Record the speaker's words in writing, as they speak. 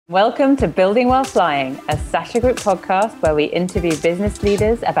Welcome to Building While Flying, a Sasha Group podcast where we interview business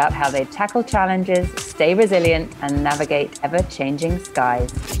leaders about how they tackle challenges, stay resilient, and navigate ever-changing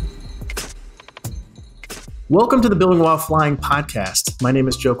skies. Welcome to the Building While Flying podcast. My name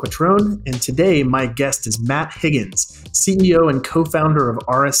is Joe Quattrone, and today my guest is Matt Higgins, CEO and co-founder of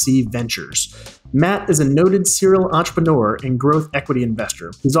RSE Ventures. Matt is a noted serial entrepreneur and growth equity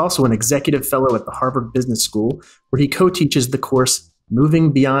investor. He's also an executive fellow at the Harvard Business School, where he co-teaches the course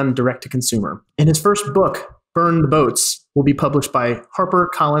Moving Beyond Direct-to-Consumer. And his first book, Burn the Boats, will be published by Harper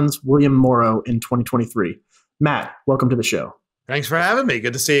Collins William Morrow in 2023. Matt, welcome to the show. Thanks for having me.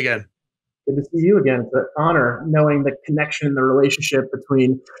 Good to see you again. Good to see you again. It's an honor knowing the connection, the relationship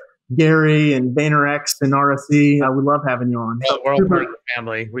between Gary and VaynerX and RSE. We love having you on. Well, we're all part of the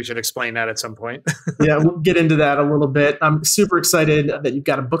family. We should explain that at some point. Yeah, we'll get into that a little bit. I'm super excited that you've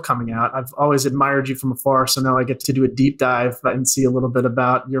got a book coming out. I've always admired you from afar, so now I get to do a deep dive and see a little bit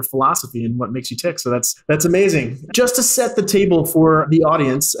about your philosophy and what makes you tick. So that's amazing. Just to set the table for the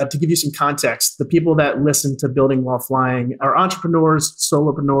audience, to give you some context, the people that listen to Building While Flying are entrepreneurs,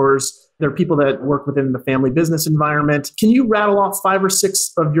 solopreneurs. There are people that work within the family business environment. Can you rattle off 5 or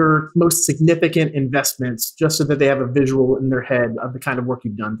 6 of your most significant investments just so that they have a visual in their head of the kind of work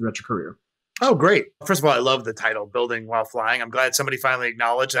you've done throughout your career? Oh, great. First of all, I love the title, Building While Flying. I'm glad somebody finally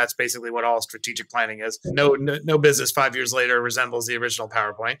acknowledged that's basically what all strategic planning is. No business 5 years later resembles the original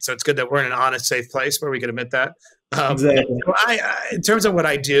PowerPoint. So it's good that we're in an honest, safe place where we can admit that. Exactly. So in terms of what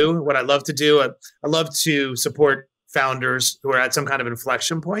I do, what I love to do, I love to support founders who are at some kind of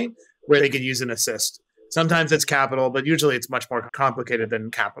inflection point where they could use an assist. Sometimes it's capital, but usually it's much more complicated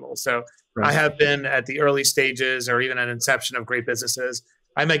than capital. So right. I have been at the early stages or even at inception of great businesses.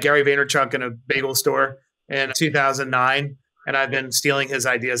 I met Gary Vaynerchuk in a bagel store in 2009, and I've been stealing his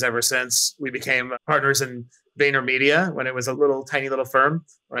ideas ever since. We became partners in VaynerMedia when it was a tiny little firm,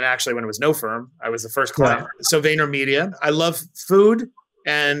 and actually when it was no firm. I was the first client. Yeah. So VaynerMedia. I love food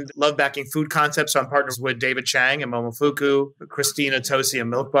and love backing food concepts. So I'm partners with David Chang and Momofuku, Christina Tosi and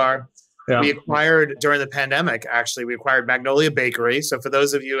Milk Bar. Yeah. We acquired during the pandemic, actually, we acquired Magnolia Bakery. So for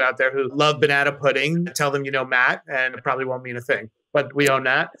those of you out there who love banana pudding, tell them you know Matt, and it probably won't mean a thing, but we own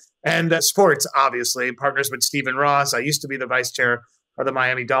that. And sports, obviously, partners with Stephen Ross. I used to be the vice chair of the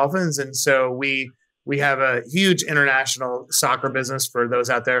Miami Dolphins. And so we have a huge international soccer business for those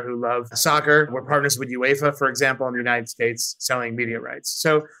out there who love soccer. We're partners with UEFA, for example, in the United States, selling media rights.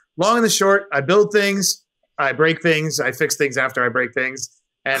 So long and the short, I build things, I break things, I fix things after I break things,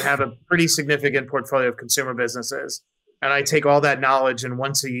 and have a pretty significant portfolio of consumer businesses. And I take all that knowledge, and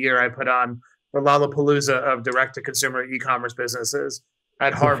once a year I put on the Lollapalooza of direct-to-consumer e-commerce businesses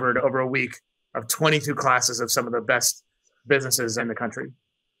at Harvard over a week of 22 classes of some of the best businesses in the country.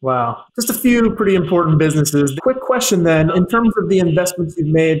 Wow. Just a few pretty important businesses. Quick question then, in terms of the investments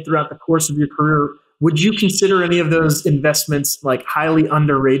you've made throughout the course of your career, would you consider any of those investments like highly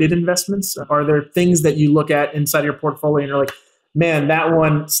underrated investments? Are there things that you look at inside your portfolio and you're like, man, that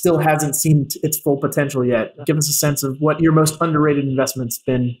one still hasn't seen its full potential yet? Give us a sense of what your most underrated investment's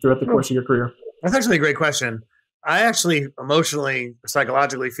been throughout the course of your career. That's actually a great question. I actually emotionally,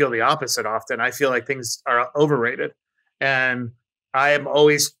 psychologically feel the opposite often. I feel like things are overrated. And I am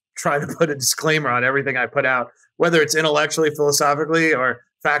always trying to put a disclaimer on everything I put out, whether it's intellectually, philosophically, or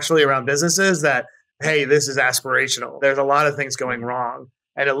factually around businesses that, hey, this is aspirational. There's a lot of things going wrong.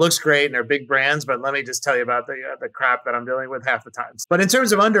 And it looks great and they're big brands, but let me just tell you about the crap that I'm dealing with half the time. But in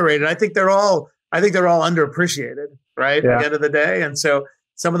terms of underrated, I think they're all underappreciated, right? Yeah. At the end of the day. And so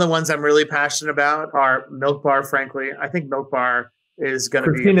some of the ones I'm really passionate about are Milk Bar, frankly. I think Milk Bar is going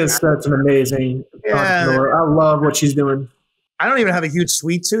to be... Christina's such an amazing entrepreneur. I love what she's doing. I don't even have a huge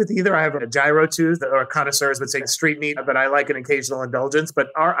sweet tooth either. I have a gyro tooth, or connoisseurs would say street meat, but I like an occasional indulgence. But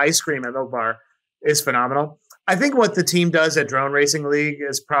our ice cream at Milk Bar is phenomenal. I think what the team does at Drone Racing League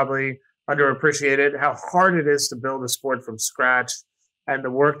is probably underappreciated, how hard it is to build a sport from scratch and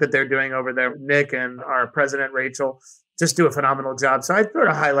the work that they're doing over there. Nick and our president, Rachel, just do a phenomenal job. So I'd sort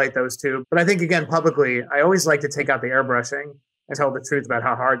of highlight those two. But I think, again, publicly, I always like to take out the airbrushing and tell the truth about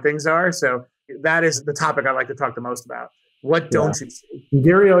how hard things are. So that is the topic I like to talk the most about. What don't you see?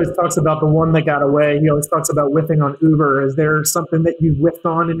 Gary always talks about the one that got away. He always talks about whiffing on Uber. Is there something that you whiffed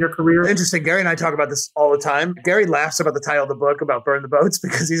on in your career? Interesting. Gary and I talk about this all the time. Gary laughs about the title of the book about Burn the Boats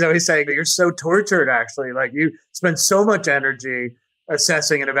because he's always saying that you're so tortured, actually. Like you spend so much energy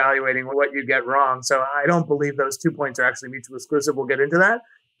assessing and evaluating what you get wrong. So I don't believe those 2 points are actually mutually exclusive. We'll get into that.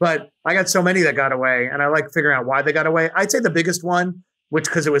 But I got so many that got away, and I like figuring out why they got away. I'd say the biggest one, which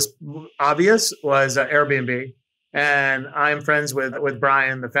because it was obvious, was Airbnb. And I'm friends with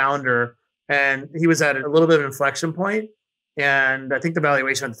Brian, the founder, and he was at a little bit of an inflection point. And I think the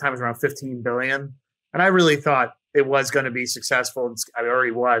valuation at the time was around 15 billion. And I really thought it was going to be successful. It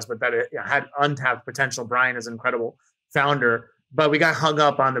already was, but that it had untapped potential. Brian is an incredible founder, but we got hung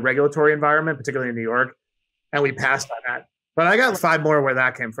up on the regulatory environment, particularly in New York, and we passed on that. But I got 5 more where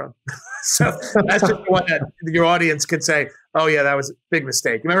that came from. So that's just one that your audience could say, oh yeah, that was a big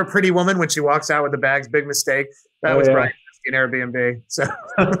mistake. You remember Pretty Woman when she walks out with the bags, big mistake? That was Brian in Airbnb. So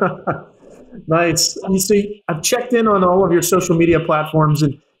nice. You see, I've checked in on all of your social media platforms,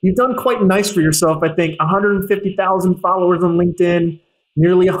 and you've done quite nice for yourself. I think 150,000 followers on LinkedIn,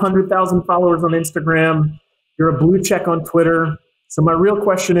 nearly 100,000 followers on Instagram. You're a blue check on Twitter. So my real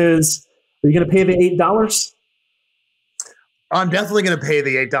question is, are you going to pay the $8? I'm definitely going to pay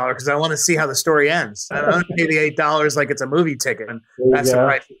the $8 because I want to see how the story ends. I don't pay the $8 like it's a movie ticket. And that's the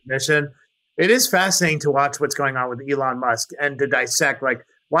right mission. It is fascinating to watch what's going on with Elon Musk and to dissect, like,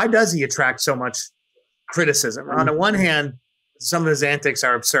 why does he attract so much criticism? On the one hand, some of his antics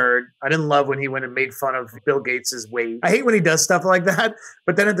are absurd. I didn't love when he went and made fun of Bill Gates's weight. I hate when he does stuff like that.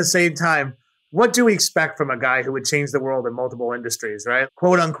 But then at the same time, what do we expect from a guy who would change the world in multiple industries, right?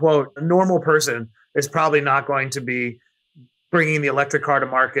 Quote unquote, a normal person is probably not going to be bringing the electric car to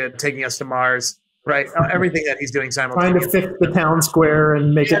market, taking us to Mars, right? Everything that he's doing simultaneously. Trying to fix the town square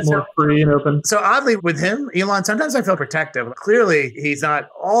and make it more free and open. So oddly with him, Elon, sometimes I feel protective. Clearly, he's not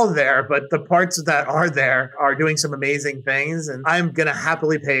all there, but the parts that are there are doing some amazing things. And I'm going to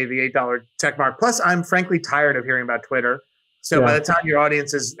happily pay the $8 check mark. Plus, I'm frankly tired of hearing about Twitter. So by the time your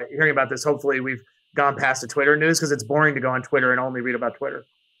audience is hearing about this, hopefully we've gone past the Twitter news because it's boring to go on Twitter and only read about Twitter.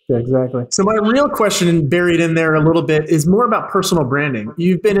 Yeah, exactly. So my real question buried in there a little bit is more about personal branding.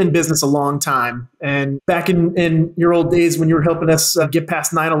 You've been in business a long time. And back in your old days when you were helping us get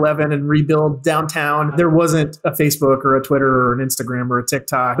past 9/11 and rebuild downtown, there wasn't a Facebook or a Twitter or an Instagram or a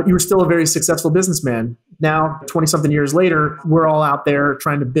TikTok, but you were still a very successful businessman. Now, 20-something years later, we're all out there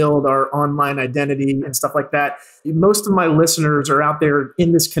trying to build our online identity and stuff like that. Most of my listeners are out there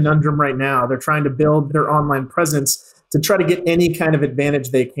in this conundrum right now. They're trying to build their online presence to try to get any kind of advantage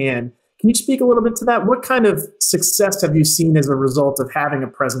they can. Can you speak a little bit to that? What kind of success have you seen as a result of having a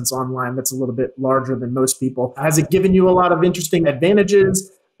presence online that's a little bit larger than most people? Has it given you a lot of interesting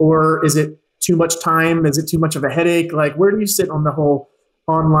advantages, or is it too much time? Is it too much of a headache? Like, where do you sit on the whole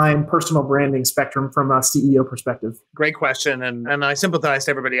online personal branding spectrum from a CEO perspective? Great question. And I sympathize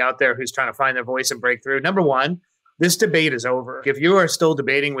to everybody out there who's trying to find their voice and break through. Number one, this debate is over. If you are still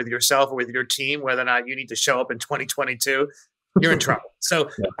debating with yourself or with your team whether or not you need to show up in 2022, you're in trouble. So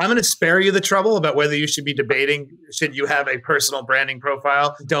I'm going to spare you the trouble about whether you should be debating, should you have a personal branding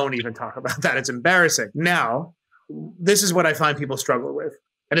profile? Don't even talk about that. It's embarrassing. Now, this is what I find people struggle with.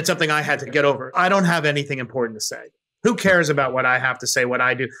 And it's something I had to get over. I don't have anything important to say. Who cares about what I have to say, what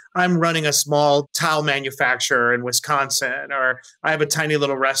I do? I'm running a small towel manufacturer in Wisconsin, or I have a tiny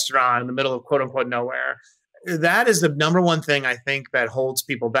little restaurant in the middle of quote unquote nowhere. That is the number one thing I think that holds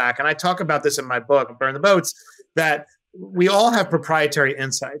people back. And I talk about this in my book, Burn the Boats, that we all have proprietary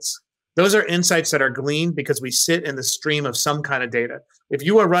insights. Those are insights that are gleaned because we sit in the stream of some kind of data. If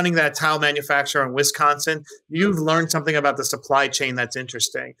you are running that towel manufacturer in Wisconsin, you've learned something about the supply chain that's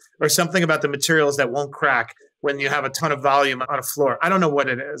interesting, or something about the materials that won't crack when you have a ton of volume on a floor. I don't know what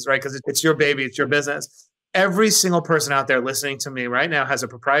it is, right? Because it's your baby, it's your business. Every single person out there listening to me right now has a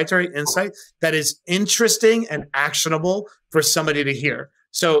proprietary insight that is interesting and actionable for somebody to hear.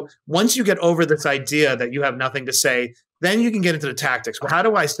 So once you get over this idea that you have nothing to say, then you can get into the tactics. Well, how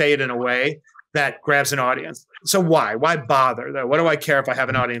do I say it in a way that grabs an audience? So why? Why bother though? What do I care if I have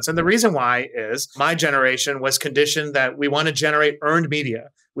an audience? And the reason why is my generation was conditioned that we want to generate earned media.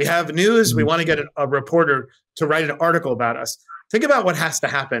 We have news. We want to get a reporter to write an article about us. Think about what has to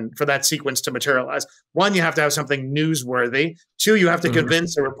happen for that sequence to materialize. One, you have to have something newsworthy. Two, you have to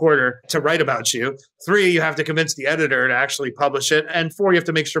convince a reporter to write about you. Three, you have to convince the editor to actually publish it. And four, you have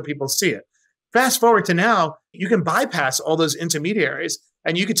to make sure people see it. Fast forward to now, you can bypass all those intermediaries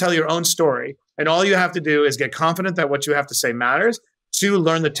and you can tell your own story. And all you have to do is get confident that what you have to say matters. Two,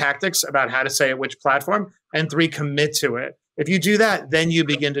 learn the tactics about how to say it, which platform. And three, commit to it. If you do that, then you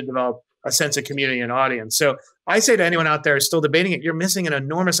begin to develop a sense of community and audience. So I say to anyone out there who's still debating it, you're missing an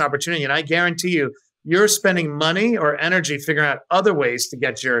enormous opportunity. And I guarantee you, you're spending money or energy figuring out other ways to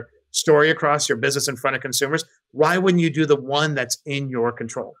get your story across, your business in front of consumers. Why wouldn't you do the one that's in your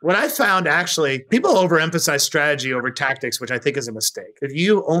control? What I found actually, people overemphasize strategy over tactics, which I think is a mistake. If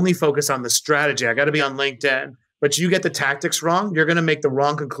you only focus on the strategy, I got to be on LinkedIn, but you get the tactics wrong, you're going to make the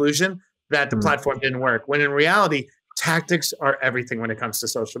wrong conclusion that the platform didn't work. When in reality, tactics are everything when it comes to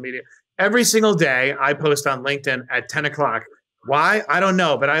social media. Every single day, I post on LinkedIn at 10 o'clock. Why? I don't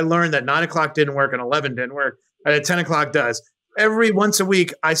know, but I learned that 9 o'clock didn't work and 11 didn't work. And at 10 o'clock does. Every once a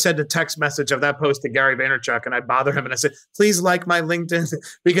week, I send a text message of that post to Gary Vaynerchuk, and I bother him and I say, please like my LinkedIn,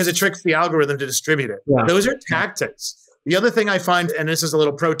 because it tricks the algorithm to distribute it. Yeah. Those are tactics. The other thing I find, and this is a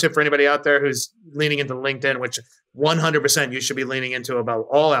little pro tip for anybody out there who's leaning into LinkedIn, which 100% you should be leaning into above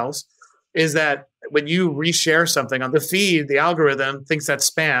all else, is that when you reshare something on the feed, the algorithm thinks that's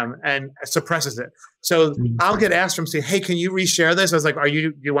spam and suppresses it. So I'll get asked from saying, hey, can you reshare this? I was like,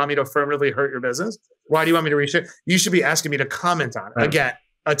 do you want me to affirmatively hurt your business? Why do you want me to reshare? You should be asking me to comment on it. Right. Again,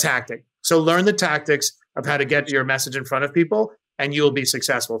 a tactic. So learn the tactics of how to get your message in front of people, and you'll be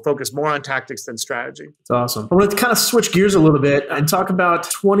successful. Focus more on tactics than strategy. That's awesome. I want to kind of switch gears a little bit and talk about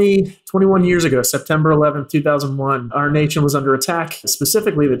 21 years ago, September 11th, 2001. Our nation was under attack,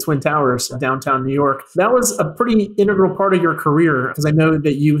 specifically the Twin Towers, downtown New York. That was a pretty integral part of your career, because I know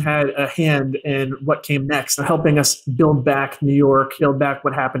that you had a hand in what came next, helping us build back New York, build back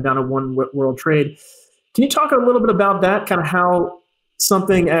what happened down at One World Trade. Can you talk a little bit about that, kind of how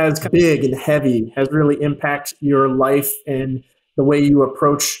something as big and heavy has really impacted your life and the way you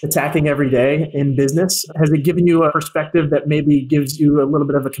approach attacking every day in business? Has it given you a perspective that maybe gives you a little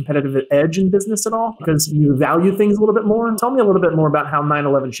bit of a competitive edge in business at all, because you value things a little bit more? Tell me a little bit more about how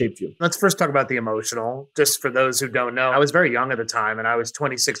 9/11 shaped you. Let's first talk about the emotional. Just for those who don't know, I was very young at the time, and I was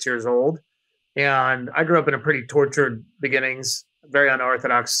 26 years old. And I grew up in a pretty tortured beginnings, very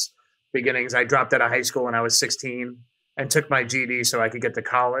unorthodox beginnings. I dropped out of high school when I was 16 and took my GED so I could get to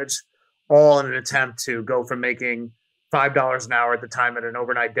college, all in an attempt to go from making $5 an hour at the time at an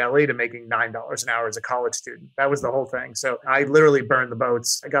overnight deli to making $9 an hour as a college student. That was the whole thing. So I literally burned the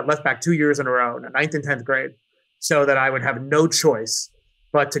boats. I got left back 2 years in a row, 9th and 10th grade, so that I would have no choice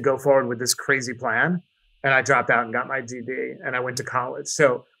but to go forward with this crazy plan. And I dropped out and got my GED, and I went to college.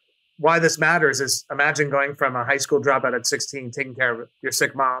 So why this matters is, imagine going from a high school dropout at 16, taking care of your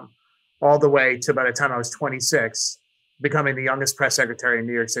sick mom, all the way to, by the time I was 26, becoming the youngest press secretary in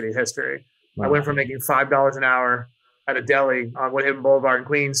New York City history. Wow. I went from making $5 an hour at a deli on Woodhaven Boulevard in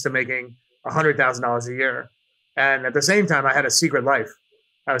Queens to making $100,000 a year. And at the same time, I had a secret life.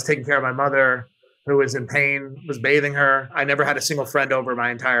 I was taking care of my mother, who was in pain, was bathing her. I never had a single friend over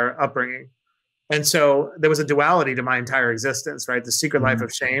my entire upbringing. And so there was a duality to my entire existence, right? The secret life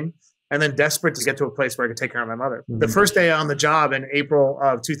of shame, and then desperate to get to a place where I could take care of my mother. The first day on the job in April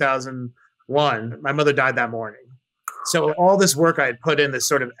of 2001, my mother died that morning. So all this work I had put in, this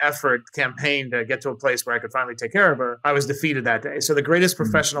sort of effort campaign to get to a place where I could finally take care of her, I was defeated that day. So the greatest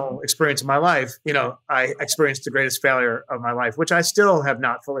professional experience of my life, I experienced the greatest failure of my life, which I still have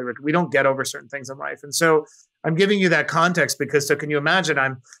not fully, we don't get over certain things in life. And so I'm giving you that context because, so can you imagine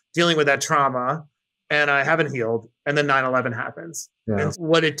I'm dealing with that trauma and I haven't healed, and then 9/11 happens. Yeah. And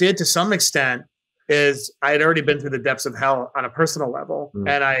what it did to some extent is I had already been through the depths of hell on a personal level.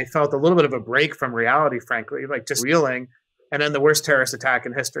 And I felt a little bit of a break from reality, frankly, like just reeling. And then the worst terrorist attack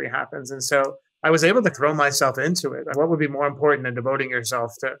in history happens. And so I was able to throw myself into it. What would be more important than devoting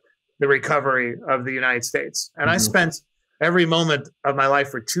yourself to the recovery of the United States? And I spent every moment of my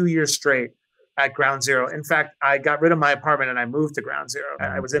life for 2 years straight at Ground Zero. In fact, I got rid of my apartment and I moved to Ground Zero.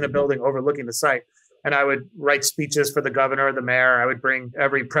 I was in a building overlooking the site. And I would write speeches for the governor, the mayor. I would bring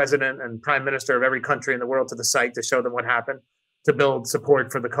every president and prime minister of every country in the world to the site to show them what happened, to build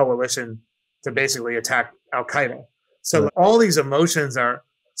support for the coalition to basically attack Al-Qaeda. So all these emotions are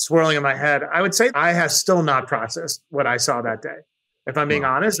swirling in my head. I would say I have still not processed what I saw that day, if I'm being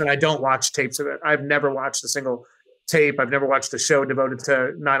honest. And I don't watch tapes of it. I've never watched a single tape. I've never watched a show devoted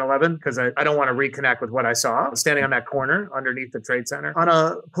to 9/11 because I don't want to reconnect with what I saw standing on that corner underneath the Trade Center. On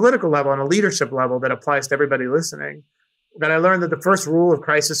a political level, on a leadership level that applies to everybody listening, that I learned that the first rule of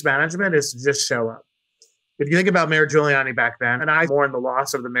crisis management is to just show up. If you think about Mayor Giuliani back then, and I mourn the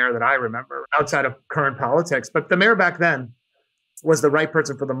loss of the mayor that I remember outside of current politics, but the mayor back then was the right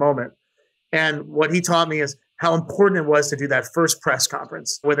person for the moment. And what he taught me is how important it was to do that first press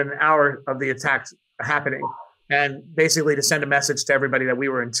conference within an hour of the attack happening, and basically to send a message to everybody that we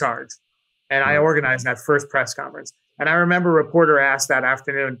were in charge. And I organized that first press conference. And I remember a reporter asked that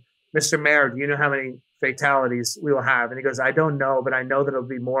afternoon, Mr. Mayor, do you know how many fatalities we will have? And he goes, I don't know, but I know that it'll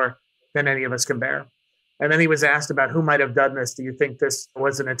be more than any of us can bear. And then he was asked about who might have done this. Do you think this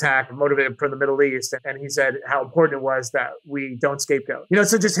was an attack motivated from the Middle East? And he said how important it was that we don't scapegoat.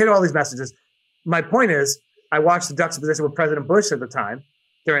 So just hit all these messages. My point is, I watched the juxtaposition with President Bush at the time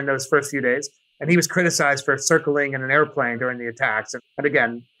during those first few days. And he was criticized for circling in an airplane during the attacks. And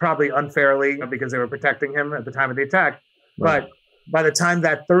again, probably unfairly because they were protecting him at the time of the attack. Right. But by the time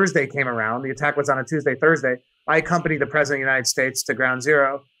that Thursday came around, the attack was on a Tuesday, Thursday, I accompanied the President of the United States to Ground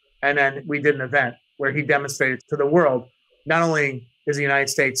Zero. And then we did an event where he demonstrated to the world, not only is the United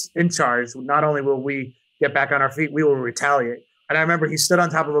States in charge, not only will we get back on our feet, we will retaliate. And I remember he stood on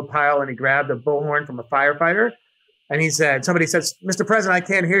top of a pile and he grabbed a bullhorn from a firefighter. And he said, somebody says, Mr. President, I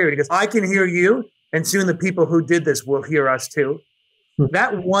can't hear you. And he goes, I can hear you. And soon the people who did this will hear us too.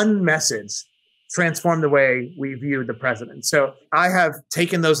 That one message transformed the way we viewed the president. So I have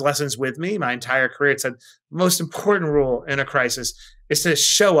taken those lessons with me my entire career. It's the most important rule in a crisis is to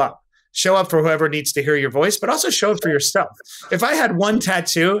show up. Show up for whoever needs to hear your voice, but also show up for yourself. If I had one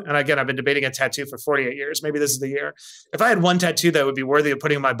tattoo, and again, I've been debating a tattoo for 48 years, maybe this is the year. If I had one tattoo that would be worthy of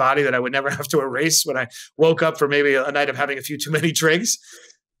putting on my body that I would never have to erase when I woke up for maybe a night of having a few too many drinks,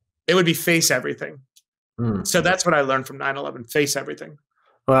 it would be face everything. So that's what I learned from 9/11, face everything.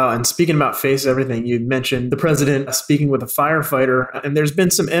 Wow. And speaking about face everything, you mentioned the president speaking with a firefighter. And there's been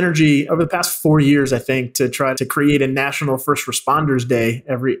some energy over the past 4 years, I think, to try to create a National First Responders Day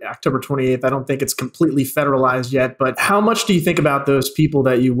every October 28th. I don't think it's completely federalized yet. But how much do you think about those people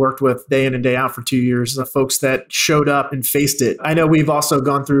that you worked with day in and day out for 2 years, the folks that showed up and faced it? I know we've also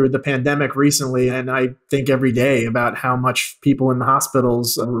gone through the pandemic recently, and I think every day about how much people in the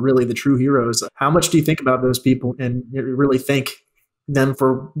hospitals are really the true heroes. How much do you think about those people and really thank them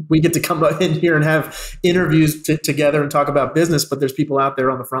for we get to come in here and have interviews together and talk about business, but there's people out there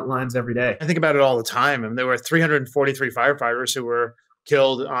on the front lines every day. I think about it all the time. And there were 343 firefighters who were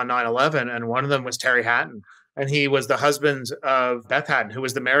killed on 9/11. And one of them was Terry Hatton. And he was the husband of Beth Hatton, who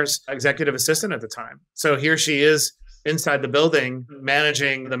was the mayor's executive assistant at the time. So here she is inside the building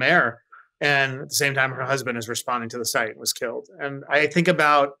managing the mayor. And at the same time, her husband is responding to the site and was killed. And I think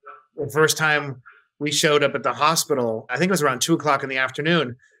about the first time we showed up at the hospital, I think it was around 2:00 in the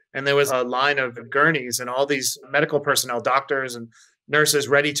afternoon, and there was a line of gurneys and all these medical personnel, doctors and nurses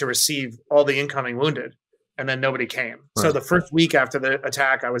ready to receive all the incoming wounded. And then nobody came. Right. So the first week after the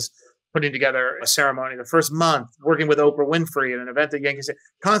attack, I was putting together a ceremony. The first month, working with Oprah Winfrey at an event at Yankee Stadium,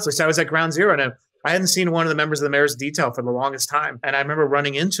 constantly. So I was at ground zero, and I hadn't seen one of the members of the mayor's detail for the longest time. And I remember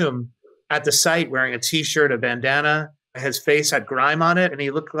running into him at the site wearing a T-shirt, a bandana. His face had grime on it, and he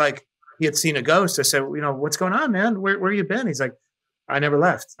looked like he had seen a ghost. I said, what's going on, man? Where you been? He's like, I never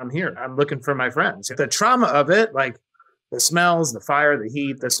left. I'm here. I'm looking for my friends. The trauma of it, like the smells, the fire, the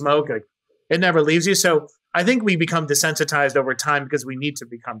heat, the smoke, like it never leaves you. So I think we become desensitized over time because we need to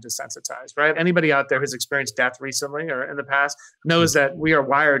become desensitized, right? Anybody out there who's experienced death recently or in the past knows that we are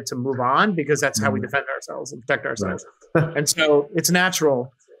wired to move on because that's how we defend ourselves and protect ourselves. Right. And so it's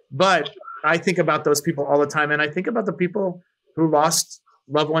natural. But I think about those people all the time. And I think about the people who lost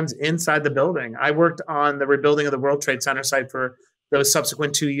loved ones inside the building. I worked on the rebuilding of the World Trade Center site for those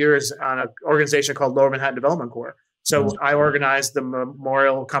subsequent 2 years on an organization called Lower Manhattan Development Corps. So I organized the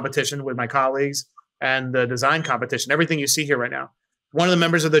memorial competition with my colleagues and the design competition, everything you see here right now. One of the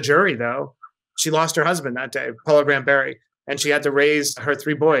members of the jury, though, she lost her husband that day, Paula Graham Berry, and she had to raise her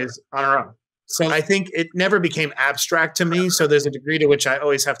 3 boys on her own. So I think it never became abstract to me. So there's a degree to which I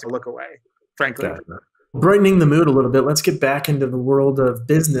always have to look away, frankly. Definitely. Brightening the mood a little bit, let's get back into the world of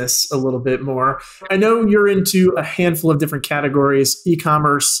business a little bit more. I know you're into a handful of different categories.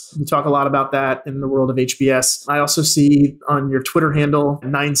 E-commerce, you talk a lot about that in the world of HBS. I also see on your Twitter handle,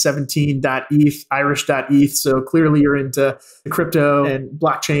 917.eth, Irish.eth. So clearly you're into crypto and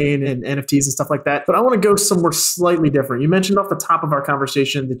blockchain and NFTs and stuff like that. But I want to go somewhere slightly different. You mentioned off the top of our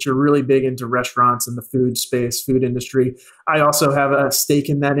conversation that you're really big into restaurants and the food space, food industry. I also have a stake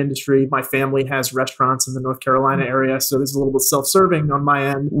in that industry. My family has restaurants in the North Carolina area, so there's a little bit self-serving on my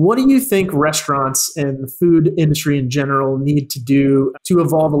end. What do you think restaurants and the food industry in general need to do to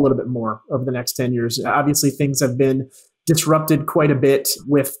evolve a little bit more over the next 10 years? Obviously, things have been disrupted quite a bit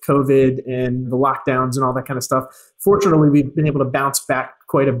with COVID and the lockdowns and all that kind of stuff. Fortunately, we've been able to bounce back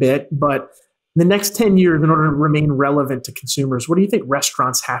quite a bit, but the next 10 years, in order to remain relevant to consumers, what do you think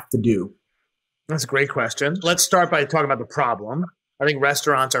restaurants have to do? That's a great question. Let's start by talking about the problem. I think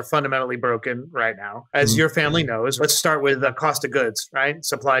restaurants are fundamentally broken right now. As your family knows, let's start with the cost of goods, right?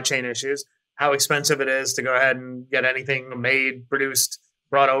 Supply chain issues, how expensive it is to go ahead and get anything made, produced,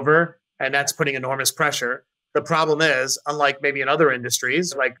 brought over. And that's putting enormous pressure. The problem is, unlike maybe in other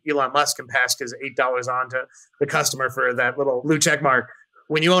industries, like Elon Musk can pass his $8 on to the customer for that little blue check mark.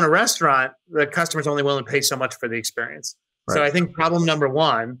 When you own a restaurant, the customer's only willing to pay so much for the experience. Right. So I think problem number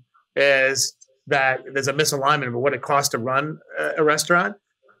one is that there's a misalignment of what it costs to run a restaurant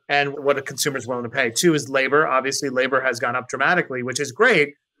and what a consumer is willing to pay. 2 is labor. Obviously, labor has gone up dramatically, which is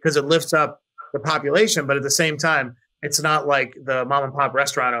great because it lifts up the population. But at the same time, it's not like the mom and pop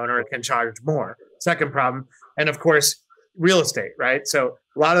restaurant owner can charge more. Second problem. And of course, real estate, right? So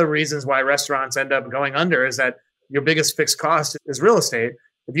a lot of the reasons why restaurants end up going under is that your biggest fixed cost is real estate.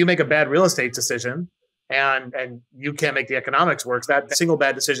 If you make a bad real estate decision and you can't make the economics work, that single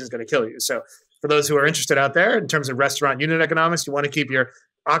bad decision is going to kill you. So for those who are interested out there, in terms of restaurant unit economics, you want to keep your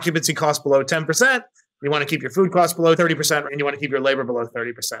occupancy costs below 10%. You want to keep your food costs below 30%, and you want to keep your labor below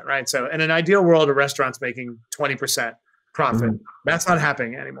 30%, right? So in an ideal world, a restaurant's making 20% profit. Mm-hmm. That's not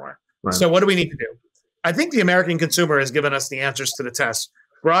happening anymore. Right. So what do we need to do? I think the American consumer has given us the answers to the test,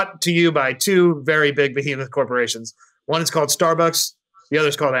 brought to you by two very big behemoth corporations. One is called Starbucks. The other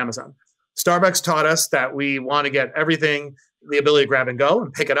is called Amazon. Starbucks taught us that we want to get everything, the ability to grab and go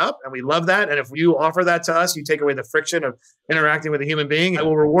and pick it up. And we love that. And if you offer that to us, you take away the friction of interacting with a human being, I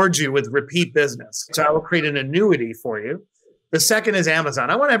will reward you with repeat business. So I will create an annuity for you. The second is Amazon.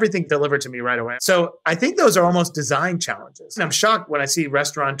 I want everything delivered to me right away. So I think those are almost design challenges. And I'm shocked when I see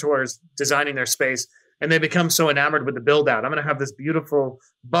restaurateurs designing their space and they become so enamored with the build out. I'm going to have this beautiful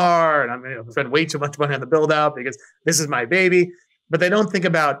bar and I'm going to spend way too much money on the build out because this is my baby. But they don't think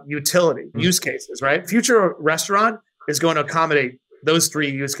about utility, use cases, right? Future restaurant is going to accommodate those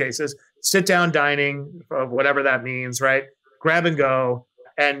three use cases: sit down dining, of whatever that means, right? Grab and go,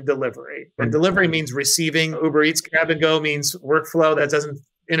 and delivery. And delivery means receiving. Uber Eats grab and go means workflow that doesn't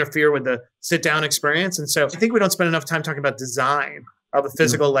interfere with the sit down experience. And so I think we don't spend enough time talking about design of a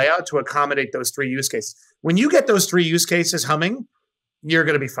physical layout to accommodate those three use cases. When you get those three use cases humming, you're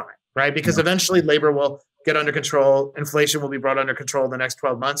going to be fine, right? Because eventually labor will get under control. Inflation will be brought under control in the next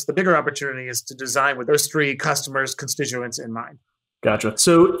 12 months. The bigger opportunity is to design with those three customers, constituents in mind. Gotcha.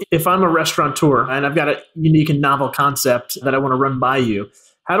 So if I'm a restaurateur and I've got a unique and novel concept that I want to run by you,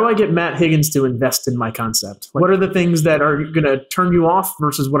 how do I get Matt Higgins to invest in my concept? What are the things that are going to turn you off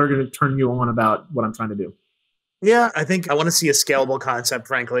versus what are going to turn you on about what I'm trying to do? Yeah, I think I want to see a scalable concept,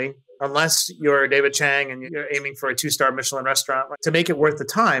 frankly. Unless you're David Chang and you're aiming for a 2-star Michelin restaurant, to make it worth the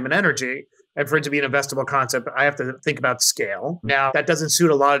time and energy and for it to be an investable concept, I have to think about scale. Now, that doesn't suit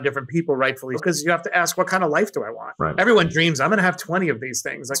a lot of different people, rightfully, because you have to ask, what kind of life do I want? Right. Everyone dreams, I'm going to have 20 of these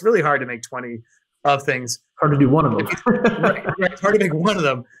things. It's really hard to make 20 of things. Hard to do one of them. Right. It's hard to make one of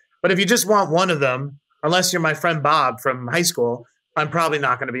them. But if you just want one of them, unless you're my friend Bob from high school, I'm probably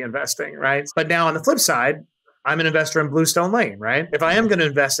not going to be investing, right? But now on the flip side, I'm an investor in Bluestone Lane, right? If I am going to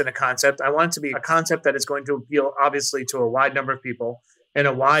invest in a concept, I want it to be a concept that is going to appeal, obviously, to a wide number of people in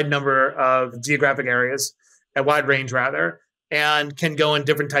a wide number of geographic areas, a wide range rather, and can go in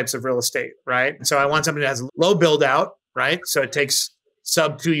different types of real estate, right? So I want something that has low build out, right? So it takes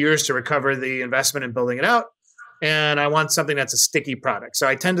sub 2 years to recover the investment in building it out. And I want something that's a sticky product. So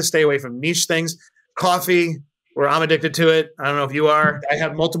I tend to stay away from niche things. Coffee, where I'm addicted to it. I don't know if you are. I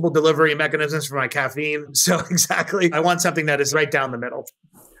have multiple delivery mechanisms for my caffeine. So exactly, I want something that is right down the middle.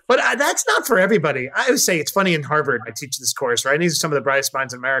 But that's not for everybody. I would say it's funny in Harvard, I teach this course, right? And these are some of the brightest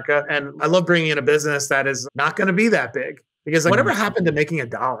minds in America. And I love bringing in a business that is not going to be that big. Because whatever happened to making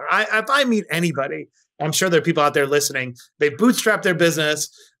 $1? If I meet anybody, I'm sure there are people out there listening, they bootstrap their business.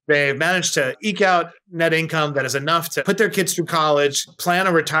 They've managed to eke out net income that is enough to put their kids through college, plan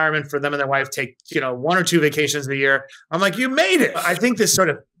a retirement for them and their wife, take 1 or 2 vacations a year. I'm like, you made it. I think this sort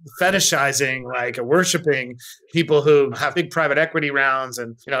of fetishizing, like worshiping people who have big private equity rounds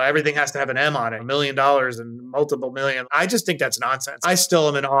and everything has to have an M on it, $1 million and multiple million. I just think that's nonsense. I still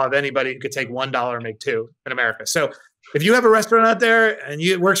am in awe of anybody who could take $1 and make 2 in America. So if you have a restaurant out there and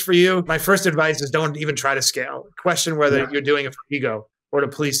it works for you, my first advice is don't even try to scale. Question whether you're doing it for ego or to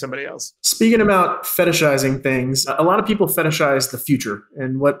please somebody else. Speaking about fetishizing things, a lot of people fetishize the future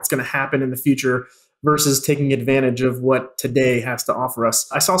and what's going to happen in the future versus taking advantage of what today has to offer us.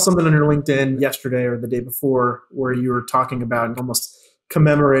 I saw something on your LinkedIn yesterday or the day before where you were talking about almost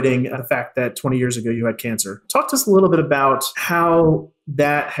commemorating the fact that 20 years ago you had cancer. Talk to us a little bit about how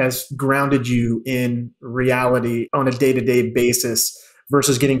that has grounded you in reality on a day-to-day basis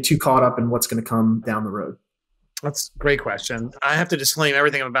versus getting too caught up in what's going to come down the road. That's a great question. I have to disclaim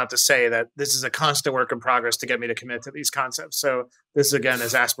everything I'm about to say that this is a constant work in progress to get me to commit to these concepts. So this, again,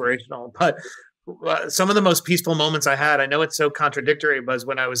 is aspirational. But some of the most peaceful moments I had, I know it's so contradictory, was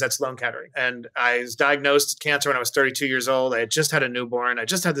when I was at Sloan Kettering. And I was diagnosed with cancer when I was 32 years old. I had just had a newborn. I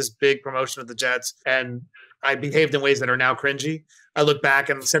just had this big promotion of the Jets. And I behaved in ways that are now cringy. I look back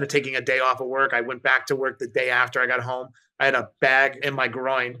and instead of taking a day off of work, I went back to work the day after I got home. I had a bag in my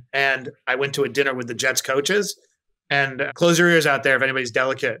groin and I went to a dinner with the Jets coaches. And close your ears out there if anybody's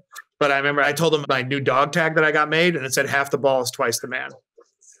delicate. But I remember I told them my new dog tag that I got made, and it said half the ball is twice the man.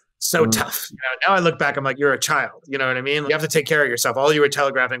 So tough. Now I look back, I'm like, you're a child. You know what I mean? You have to take care of yourself. All you were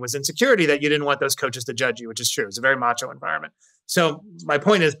telegraphing was insecurity that you didn't want those coaches to judge you, which is true. It's a very macho environment. So my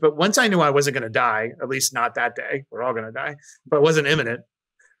point is, but once I knew I wasn't going to die, at least not that day, we're all going to die, but it wasn't imminent,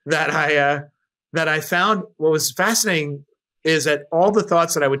 that I found what was fascinating is that all the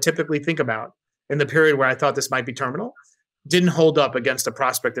thoughts that I would typically think about in the period where I thought this might be terminal didn't hold up against the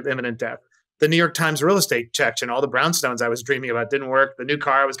prospect of imminent death. the New York Times real estate section, all the brownstones I was dreaming about didn't work. The new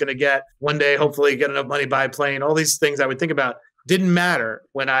car I was going to get one day, hopefully get enough money, buy a plane, all these things I would think about didn't matter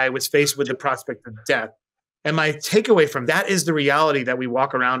when I was faced with the prospect of death. And my takeaway from that is the reality that we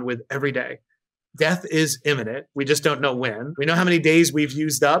walk around with every day. Death is imminent. We just don't know when. We know how many days we've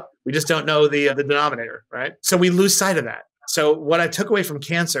used up. We just don't know the denominator, right? So we lose sight of that. So what I took away from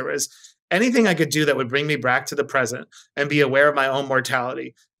cancer was anything I could do that would bring me back to the present and be aware of my own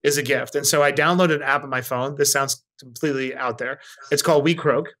mortality is a gift. And so I downloaded an app on my phone. This sounds completely out there. It's called We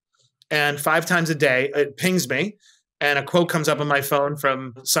Croak. And 5 times a day, it pings me and a quote comes up on my phone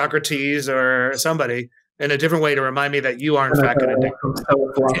from Socrates or somebody in a different way to remind me that you are in fact going to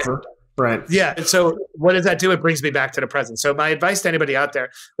die. Right. Yeah. And so what does that do? It brings me back to the present. So my advice to anybody out there,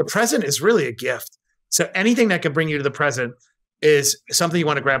 the present is really a gift. So anything that can bring you to the present is something you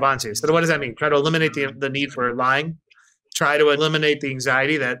want to grab onto. So what does that mean? Try to eliminate the need for lying. Try to eliminate the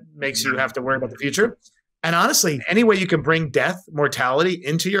anxiety that makes you have to worry about the future. And honestly, any way you can bring death, mortality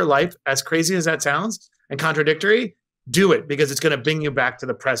into your life, as crazy as that sounds and contradictory, do it because it's going to bring you back to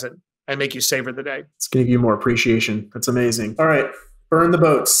the present and make you savor the day. It's going to give you more appreciation. That's amazing. All right. Burn the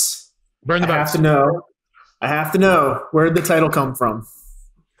boats. Burn the boats. I have to know, where did the title come from?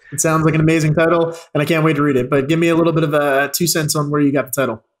 It sounds like an amazing title, and I can't wait to read it. But give me a little bit of 2 cents on where you got the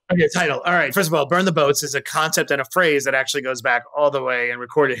title. Okay, title. All right. First of all, burn the boats is a concept and a phrase that actually goes back all the way in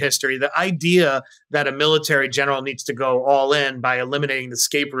recorded history. The idea that a military general needs to go all in by eliminating the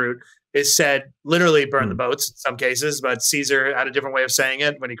escape route is said literally burn the boats in some cases, but Caesar had a different way of saying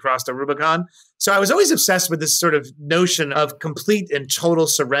it when he crossed the Rubicon. So I was always obsessed with this sort of notion of complete and total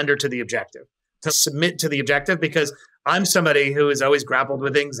surrender to the objective, to submit to the objective, because I'm somebody who has always grappled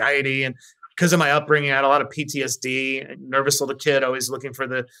with anxiety, and because of my upbringing, I had a lot of PTSD, nervous little kid, always looking for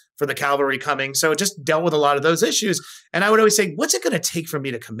the cavalry coming. So it just dealt with a lot of those issues. And I would always say, what's it going to take for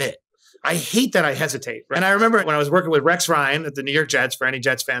me to commit? I hate that I hesitate. Right? And I remember when I was working with Rex Ryan at the New York Jets, for any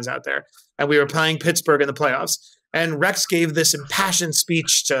Jets fans out there, and we were playing Pittsburgh in the playoffs. And Rex gave this impassioned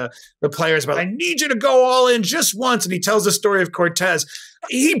speech to the players about, I need you to go all in just once. And he tells the story of Cortez.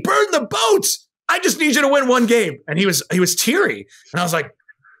 He burned the boats. I just need you to win one game. And he was teary. And I was like,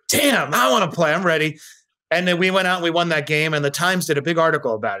 damn, I want to play. I'm ready. And then we went out and we won that game. And the Times did a big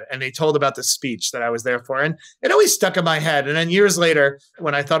article about it. And they told about the speech that I was there for. And it always stuck in my head. And then years later,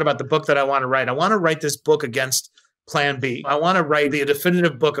 when I thought about the book that I want to write this book against Plan B. I want to write the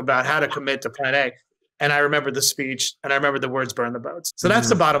definitive book about how to commit to Plan A. And I remember the speech and I remember the words, burn the boats. So that's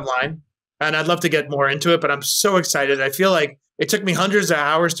the bottom line. And I'd love to get more into it, but I'm so excited. I feel like it took me hundreds of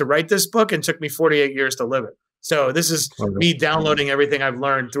hours to write this book and took me 48 years to live it. So this is me downloading everything I've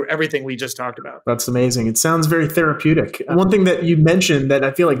learned through everything we just talked about. That's amazing. It sounds very therapeutic. One thing that you mentioned that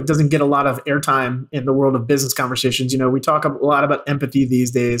I feel like doesn't get a lot of airtime in the world of business conversations, we talk a lot about empathy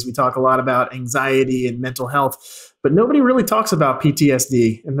these days. We talk a lot about anxiety and mental health, but nobody really talks about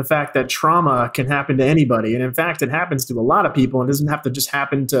PTSD and the fact that trauma can happen to anybody. And in fact, it happens to a lot of people. It doesn't have to just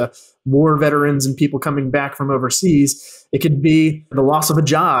happen to war veterans and people coming back from overseas. It could be the loss of a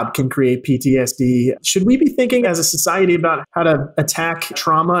job can create PTSD. Should we be thinking as a society about how to attack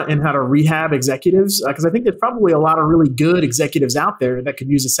trauma and how to rehab executives? Because I think there's probably a lot of really good executives out there that could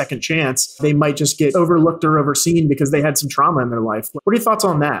use a second chance. They might just get overlooked or overseen because they had some trauma in their life. What are your thoughts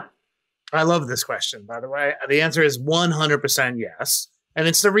on that? I love this question, by the way. The answer is 100% yes. And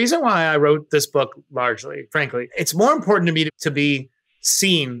it's the reason why I wrote this book largely, frankly. It's more important to me to be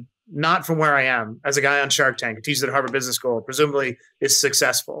seen not from where I am as a guy on Shark Tank who teaches at Harvard Business School, presumably is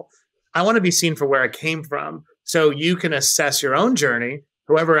successful. I want to be seen for where I came from so you can assess your own journey,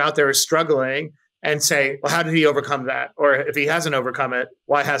 whoever out there is struggling, and say, well, how did he overcome that? Or if he hasn't overcome it,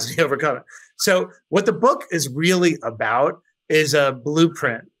 why hasn't he overcome it? So what the book is really about is a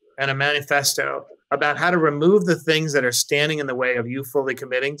blueprint and a manifesto about how to remove the things that are standing in the way of you fully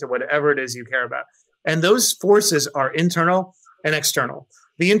committing to whatever it is you care about. And those forces are internal and external.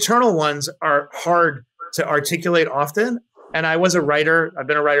 The internal ones are hard to articulate often. And I was a writer. I've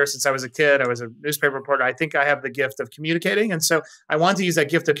been a writer since I was a kid. I was a newspaper reporter. I think I have the gift of communicating. And so I want to use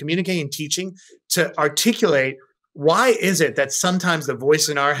that gift of communicating and teaching to articulate why is it that sometimes the voice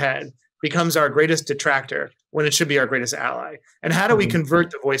in our head becomes our greatest detractor when it should be our greatest ally? And how do we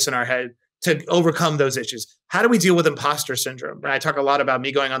convert the voice in our head to overcome those issues? How do we deal with imposter syndrome? And I talk a lot about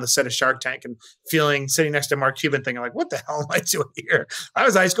me going on the set of Shark Tank and sitting next to Mark Cuban thinking like, what the hell am I doing here? I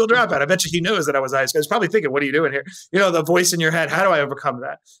was a high school dropout. I bet you he knows that I was high school. He's probably thinking, what are you doing here? The voice in your head, how do I overcome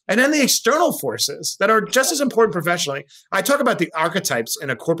that? And then the external forces that are just as important professionally. I talk about the archetypes in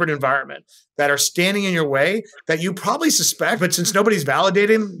a corporate environment that are standing in your way that you probably suspect, but since nobody's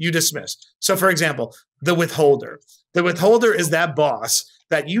validating, you dismiss. So for example, the withholder. The withholder is that boss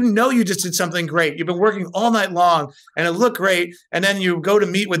that you just did something great. You've been working all night long and it looked great. And then you go to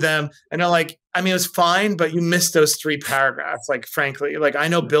meet with them and they're like, I mean, it was fine, but you missed those 3 paragraphs. Like, frankly, like I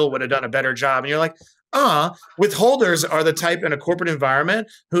know Bill would have done a better job. And you're like, withholders are the type in a corporate environment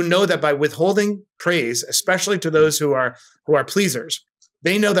who know that by withholding praise, especially to those who are pleasers,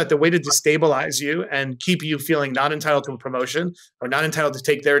 they know that the way to destabilize you and keep you feeling not entitled to a promotion or not entitled to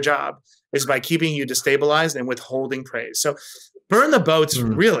take their job is by keeping you destabilized and withholding praise. So burn the boats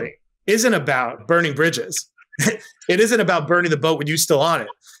really isn't about burning bridges. It isn't about burning the boat when you're still on it.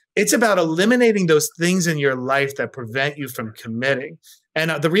 It's about eliminating those things in your life that prevent you from committing. And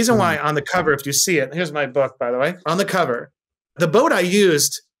the reason why on the cover, if you see it, here's my book, by the way, on the cover, the boat I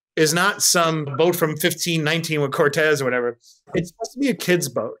used is not some boat from 1519 with Cortez or whatever. It's supposed to be a kid's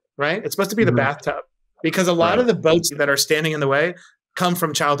boat, right? It's supposed to be the bathtub, because a lot of the boats that are standing in the way come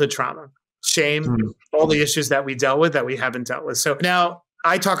from childhood trauma, shame, all the issues that we dealt with that we haven't dealt with. So now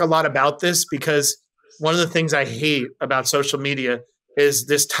I talk a lot about this because one of the things I hate about social media is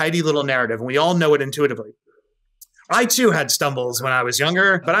this tidy little narrative. And we all know it intuitively. I too had stumbles when I was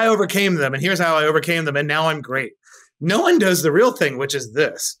younger, but I overcame them. And here's how I overcame them. And now I'm great. No one does the real thing, which is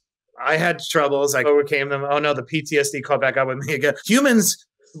this. I had troubles. I overcame them. Oh no, the PTSD caught back up with me again. Humans,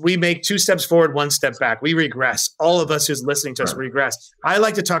 we make 2 steps forward, 1 step back. We regress. All of us who's listening to us regress. I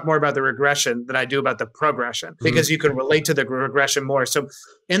like to talk more about the regression than I do about the progression, because you can relate to the regression more. So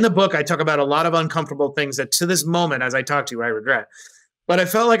in the book, I talk about a lot of uncomfortable things that to this moment, as I talk to you, I regret. But I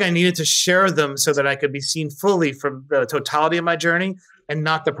felt like I needed to share them so that I could be seen fully from the totality of my journey and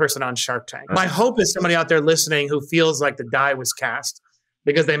not the person on Shark Tank. My hope is somebody out there listening who feels like the die was cast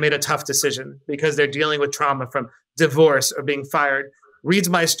because they made a tough decision, because they're dealing with trauma from divorce or being fired, reads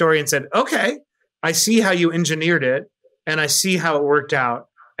my story and said, okay, I see how you engineered it and I see how it worked out.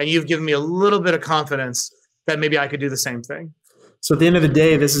 And you've given me a little bit of confidence that maybe I could do the same thing. So at the end of the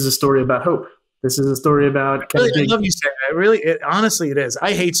day, this is a story about hope. This is a story about... I love you saying that. Honestly, it is.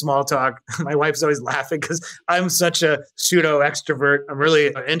 I hate small talk. My wife's always laughing because I'm such a pseudo extrovert. I'm really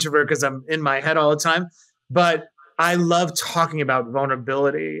an introvert because I'm in my head all the time. But I love talking about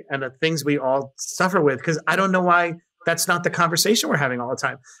vulnerability and the things we all suffer with, because I don't know why that's not the conversation we're having all the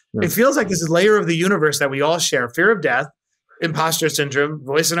time. Yeah. It feels like this is a layer of the universe that we all share. Fear of death, imposter syndrome,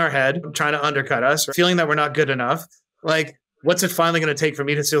 voice in our head trying to undercut us, or feeling that we're not good enough. Like, what's it finally going to take for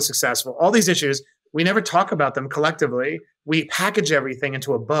me to feel successful? All these issues, we never talk about them collectively. We package everything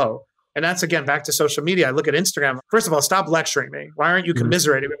into a bow. And that's, again, back to social media. I look at Instagram. First of all, stop lecturing me. Why aren't you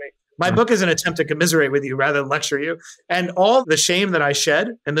commiserating with me? My book is an attempt to commiserate with you rather than lecture you. And all the shame that I shed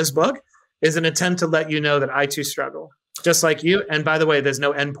in this book is an attempt to let you know that I too struggle, just like you. And by the way, there's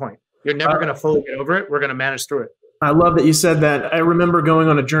no end point. You're never going to fully get over it. We're going to manage through it. I love that you said that. I remember going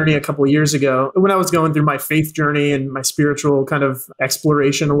on a journey a couple of years ago when I was going through my faith journey and my spiritual kind of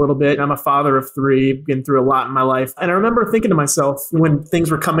exploration a little bit. I'm a father of 3, been through a lot in my life. And I remember thinking to myself, when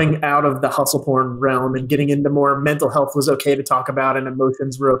things were coming out of the hustle porn realm and getting into more mental health was okay to talk about and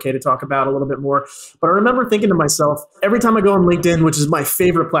emotions were okay to talk about a little bit more. But I remember thinking to myself, every time I go on LinkedIn, which is my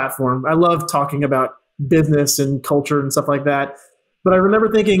favorite platform, I love talking about business and culture and stuff like that. But I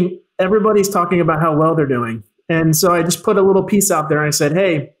remember thinking, everybody's talking about how well they're doing. And so I just put a little piece out there and I said,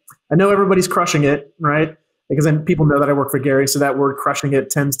 hey, I know everybody's crushing it, right? Because then people know that I work for Gary, so that word crushing it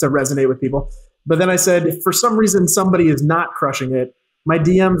tends to resonate with people. But then I said, if for some reason somebody is not crushing it, my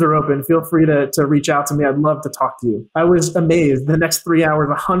DMs are open. Feel free to reach out to me. I'd love to talk to you. I was amazed. The next 3 hours,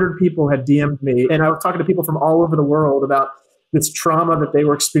 100 people had DM'd me. And I was talking to people from all over the world about this trauma that they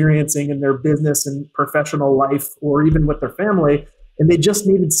were experiencing in their business and professional life, or even with their family. And they just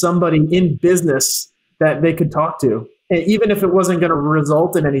needed somebody in business that they could talk to. And even if it wasn't going to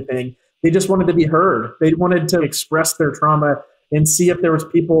result in anything, they just wanted to be heard. They wanted to express their trauma and see if there was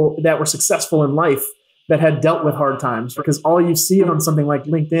people that were successful in life that had dealt with hard times. Because all you see on something like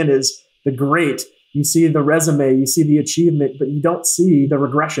LinkedIn is the great. You see the resume, you see the achievement, but you don't see the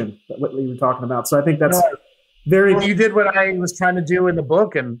regression that Whitley were talking about. So I think that's very... Well, you did what I was trying to do in the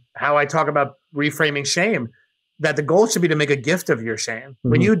book and how I talk about reframing shame. That the goal should be to make a gift of your shame. Mm-hmm.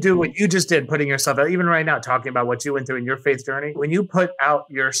 When you do what you just did, putting yourself out, even right now, talking about what you went through in your faith journey, when you put out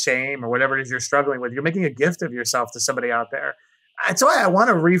your shame or whatever it is you're struggling with, you're making a gift of yourself to somebody out there. That's why I want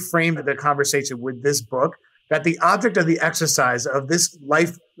to reframe the conversation with this book, that the object of the exercise of this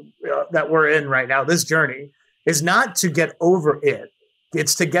life that we're in right now, this journey, is not to get over it.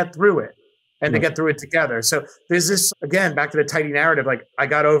 It's to get through it and to get through it together. So there's this, again, back to the tidy narrative, like I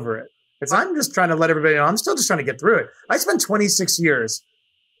got over it. I'm just trying to let everybody know, I'm still just trying to get through it. I spent 26 years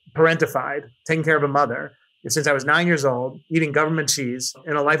parentified, taking care of a mother since I was 9 years old, eating government cheese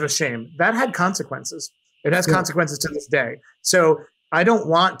in a life of shame. That had consequences. It has consequences to this day. So I don't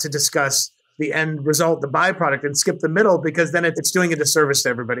want to discuss the end result, the byproduct, and skip the middle, because then it's doing a disservice to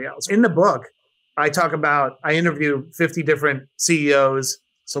everybody else. In the book, I interview 50 different CEOs,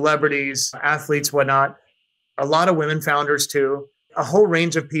 celebrities, athletes, whatnot, a lot of women founders too, a whole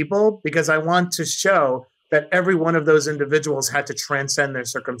range of people, because I want to show that every one of those individuals had to transcend their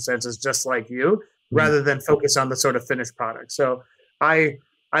circumstances just like you, rather than focus on the sort of finished product. So I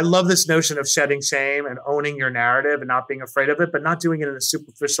love this notion of shedding shame and owning your narrative and not being afraid of it, but not doing it in a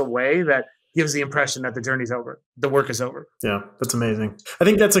superficial way that gives the impression that the journey's over, the work is over. Yeah, that's amazing. I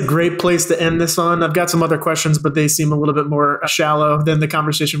think that's a great place to end this on. I've got some other questions, but they seem a little bit more shallow than the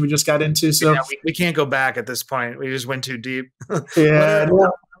conversation we just got into. So yeah, we can't go back at this point. We just went too deep. Yeah.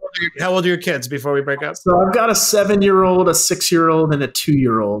 How old are your kids before we break up? So I've got a 7-year-old, a 6-year-old, and a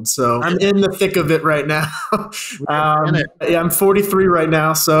 2-year-old. So I'm in the thick of it right now. Yeah, I'm 43 right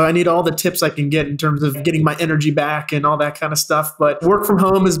now. So I need all the tips I can get in terms of getting my energy back and all that kind of stuff. But work from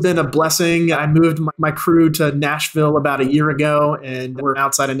home has been a blessing. I moved my crew to Nashville about a year ago, and we're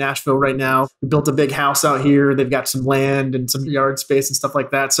outside of Nashville right now. We built a big house out here. They've got some land and some yard space and stuff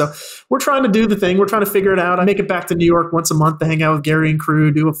like that. So we're trying to do the thing. We're trying to figure it out. I make it back to New York once a month to hang out with Gary and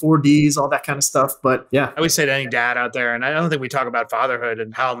crew, do a 4Ds, all that kind of stuff. But yeah. I always say to any dad out there, and I don't think we talk about fatherhood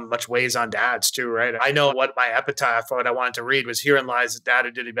and how much weighs on dads too, right? I know what my epitaph, what I wanted to read was, "Herein lies the dad who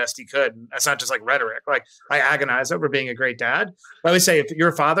did the best he could." And that's not just like rhetoric. Like, I agonize over being a great dad. But I always say, if you're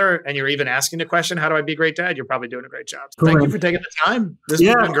a father and you're even asking the question, how do I be a great dad? You're probably doing a great job. So thank you for taking the time. This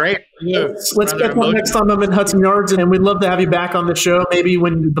has been great. Let's get one next time I'm in Hudson Yards, and we'd love to have you back on the show. Maybe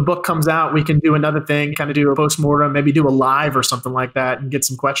when the book comes out, we can do another thing, kind of do a postmortem, maybe do a live or something like that, and get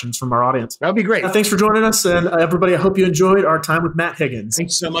some questions from our audience. That would be great. Thanks for joining us. And everybody, I hope you enjoyed our time with Matt Higgins.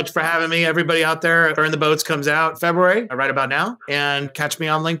 Thanks so much for having me. Everybody out there, Burn the Boats comes out February, right about now. And catch me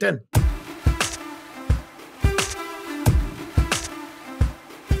on LinkedIn.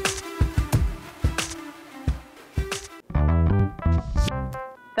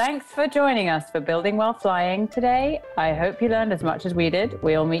 Thanks for joining us for Building While Flying today. I hope you learned as much as we did.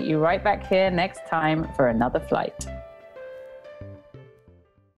 We'll meet you right back here next time for another flight.